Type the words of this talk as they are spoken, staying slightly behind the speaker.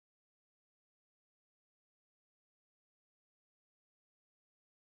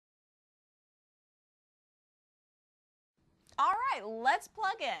All right, let's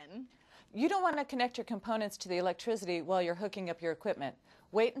plug in. You don't want to connect your components to the electricity while you're hooking up your equipment.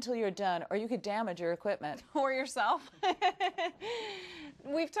 Wait until you're done or you could damage your equipment. Or yourself.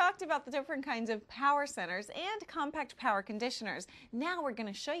 We've talked about the different kinds of power centers and compact power conditioners. Now we're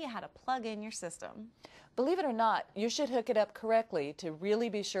going to show you how to plug in your system. Believe it or not, you should hook it up correctly to really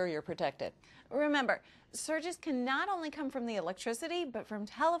be sure you're protected. Remember, surges can not only come from the electricity, but from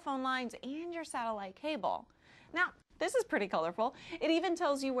telephone lines and your satellite cable. Now, this is pretty colorful. It even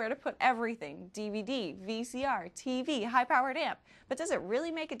tells you where to put everything: DVD, VCR, TV, high-powered amp. But does it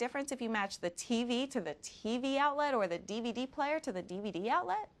really make a difference if you match the TV to the TV outlet or the DVD player to the DVD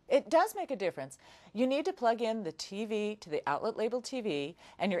outlet? It does make a difference. You need to plug in the TV to the outlet labeled TV,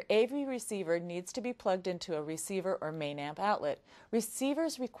 and your AV receiver needs to be plugged into a receiver or main amp outlet.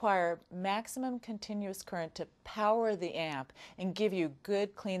 Receivers require maximum continuous current to power the amp and give you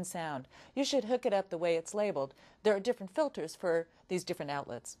good, clean sound. You should hook it up the way it's labeled. There are different filters for these different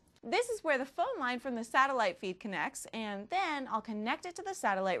outlets. This is where the phone line from the satellite feed connects, and then I'll connect it to the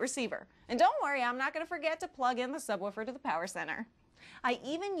satellite receiver. And don't worry, I'm not going to forget to plug in the subwoofer to the power center. I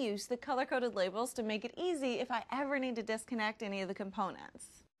even use the color-coded labels to make it easy if I ever need to disconnect any of the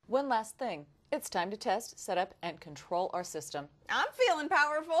components. One last thing. It's time to test, set up, and control our system. I'm feeling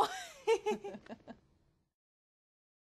powerful.